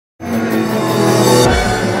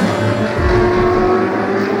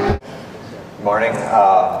morning.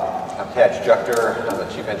 I'm Tadge Juechter. I'm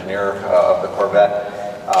the chief engineer of the Corvette.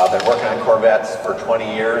 Been working on Corvettes for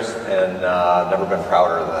 20 years and never been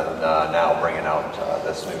prouder than now bringing out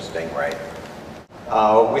this new Stingray.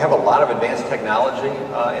 We have a lot of advanced technology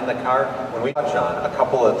in the car. When we touch on a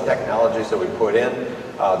couple of technologies that we put in,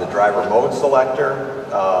 the driver mode selector,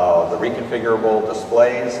 the reconfigurable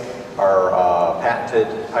displays, our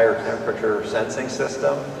patented tire temperature sensing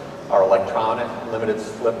system, our electronic limited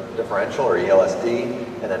slip differential, or ELSD,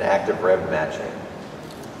 and then active rev matching.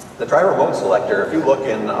 The driver mode selector, if you look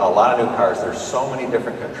in a lot of new cars, there's so many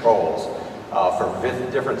different controls for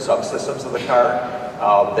different subsystems of the car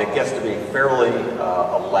that gets to be fairly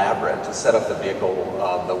elaborate to set up the vehicle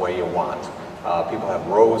the way you want. People have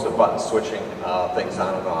rows of buttons switching things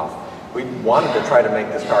on and off. We wanted to try to make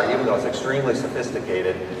this car, even though it's extremely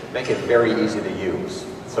sophisticated, make it very easy to use.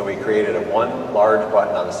 So we created one large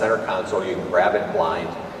button on the center console. You can grab it blind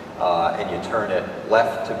and you turn it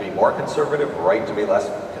left to be more conservative, right to be less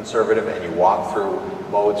conservative, and you walk through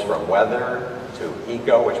modes from weather to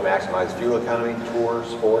eco, which maximizes fuel economy, tour,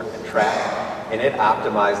 sport, and track. And it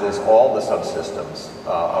optimizes all the subsystems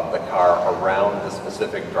of the car around the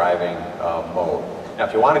specific driving mode. Now,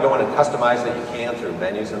 if you want to go in and customize it, you can through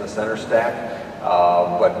menus in the center stack,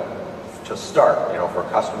 but to start, for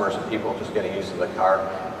customers and people just getting used to the car,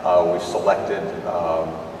 we've selected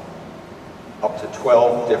up to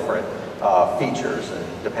 12 different features,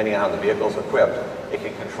 and depending on how the vehicle is equipped, it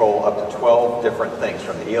can control up to 12 different things,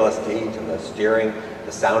 from the ELSD to the steering,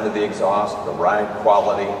 the sound of the exhaust, the ride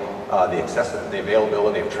quality, the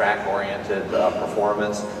availability of track-oriented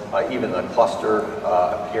performance, even the cluster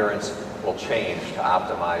appearance will change to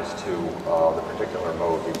optimize to the particular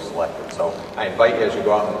mode you've selected. So I invite you, as you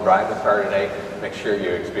go out and drive the car today, make sure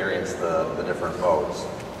you experience the different modes.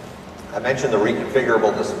 I mentioned the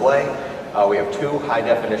reconfigurable display. We have two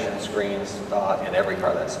high-definition screens in every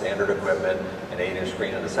car. That's standard equipment, an 8-inch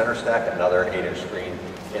screen in the center stack, another 8-inch screen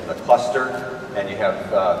in the cluster, and you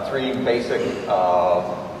have three basic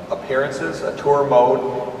appearances: a tour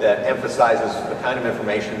mode that emphasizes the kind of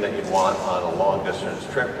information that you'd want on a long-distance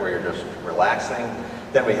trip where you're just relaxing.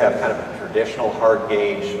 Then we have kind of a traditional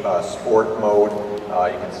hard-gauge sport mode.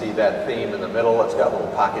 You can see that theme in the middle. It's got little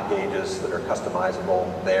pocket gauges that are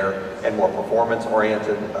customizable there, and more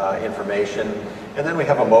performance-oriented information. And then we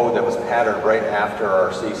have a mode that was patterned right after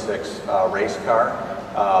our C6 race car.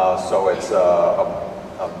 So it's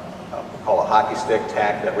called a hockey stick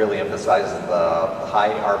tack that really emphasizes the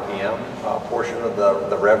high RPM portion of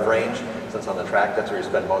the rev range, since on the track that's where you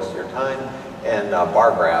spend most of your time, and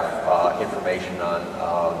bar graph information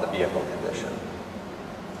on the vehicle condition.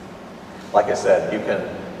 Like I said,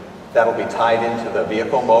 that'll be tied into the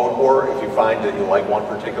vehicle mode, or if you find that you like one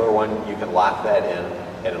particular one, you can lock that in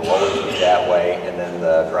and it'll always be that way, and then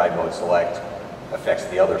the drive mode select affects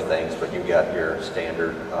the other things, but you get your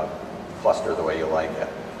standard cluster the way you like it.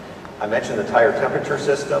 I mentioned the tire temperature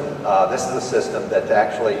system. This is a system that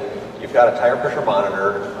actually, you've got a tire pressure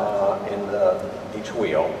monitor in each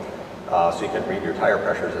wheel, so you can read your tire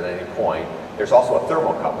pressures at any point. There's also a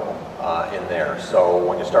thermocouple in there, so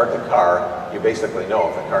when you start the car, you basically know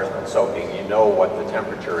if the car's been soaking, you know what the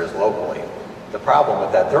temperature is locally. The problem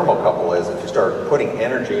with that thermocouple is if you start putting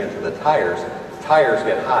energy into the tires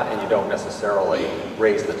get hot and you don't necessarily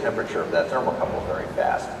raise the temperature of that thermocouple very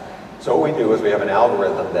fast. So what we do is we have an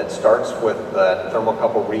algorithm that starts with the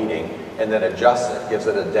thermocouple reading and then adjusts it, gives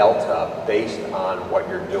it a delta based on what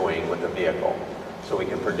you're doing with the vehicle. So we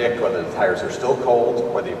can predict whether the tires are still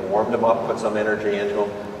cold, whether you've warmed them up, put some energy into them,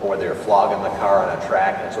 or whether you're flogging the car on a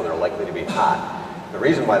track and so they're likely to be hot. The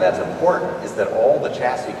reason why that's important is that all the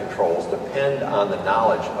chassis controls depend on the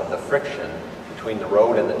knowledge of the friction between the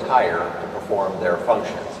road and the tire to perform their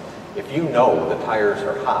functions. If you know the tires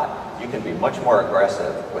are hot, you can be much more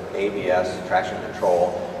aggressive with ABS, traction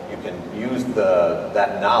control. You can use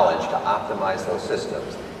that knowledge to optimize those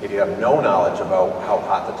systems. If you have no knowledge about how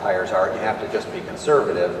hot the tires are, you have to just be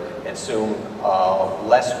conservative and assume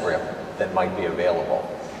less grip than might be available.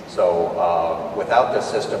 So without this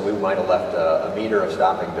system, we might have left a meter of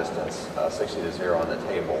stopping distance, 60 to 0 on the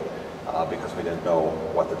table, because we didn't know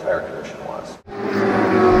what the tire condition was.